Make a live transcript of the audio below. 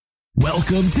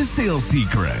Welcome to Sales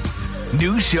Secrets.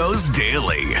 New shows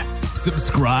daily.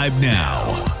 Subscribe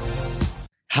now.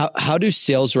 How do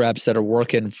sales reps that are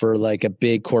working for like a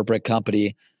big corporate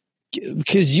company,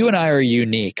 because you and I are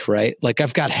unique, right? Like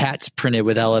I've got hats printed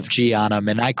with LFG on them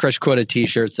and I Crush Quota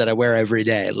t-shirts that I wear every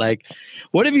day. Like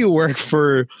what if you work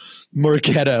for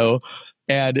Marketo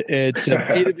and it's a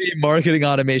B2B marketing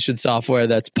automation software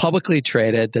that's publicly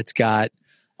traded, that's got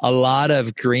a lot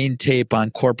of green tape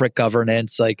on corporate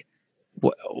governance? Like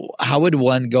how would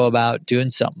one go about doing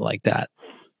something like that?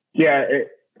 Yeah.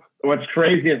 What's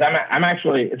crazy is I'm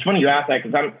actually, it's funny you ask that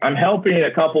because I'm helping a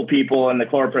couple people in the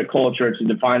corporate culture to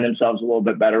define themselves a little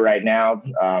bit better right now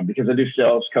because I do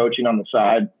sales coaching on the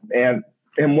side.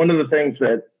 And one of the things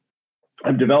that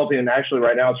I'm developing actually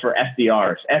right now is for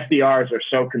SDRs. SDRs are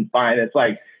so confined. It's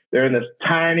like they're in this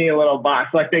tiny little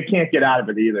box, like they can't get out of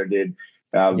it either, dude,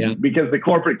 because the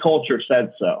corporate culture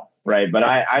said so, right? But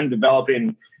I'm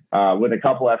developing with a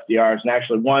couple SDRs, and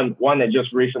actually one that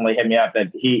just recently hit me up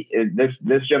that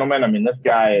this gentleman, I mean, this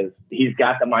guy he's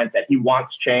got the mindset, he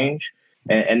wants change.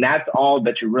 And that's all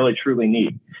that you really truly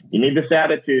need. You need this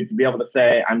attitude to be able to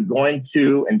say, I'm going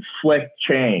to inflict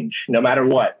change no matter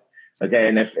what. Okay.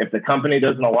 And if the company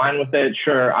doesn't align with it,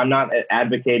 sure, I'm not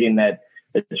advocating that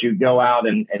you go out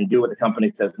and do what the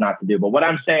company says not to do. But what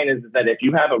I'm saying is that if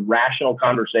you have a rational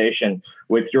conversation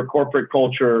with your corporate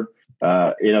culture,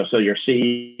 so your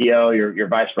CEO, your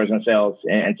vice president of sales,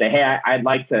 and say, hey, I'd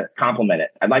like to compliment it.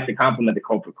 I'd like to compliment the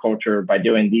corporate culture by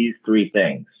doing these three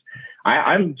things.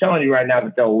 I'm telling you right now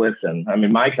that they'll listen. I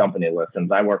mean, my company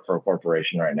listens. I work for a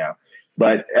corporation right now.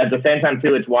 But at the same time,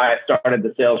 too, it's why I started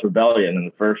the Sales Rebellion in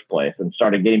the first place and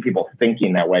started getting people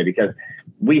thinking that way, because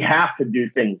we have to do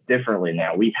things differently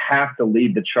now. We have to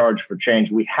lead the charge for change.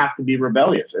 We have to be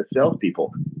rebellious as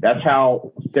salespeople. That's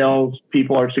how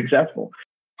salespeople are successful.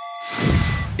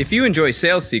 If you enjoy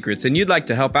Sales Secrets and you'd like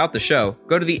to help out the show,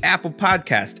 go to the Apple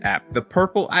Podcast app, the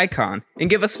purple icon, and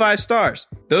give us 5 stars.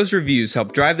 Those reviews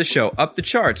help drive the show up the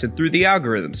charts and through the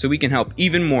algorithm so we can help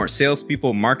even more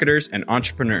salespeople, marketers, and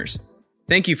entrepreneurs.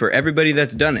 Thank you for everybody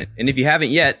that's done it. And if you haven't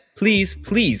yet, please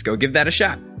go give that a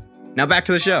shot. Now back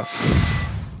to the show.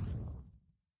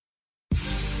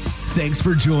 Thanks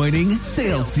for joining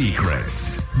Sales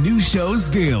Secrets. New shows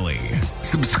daily.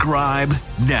 Subscribe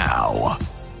now.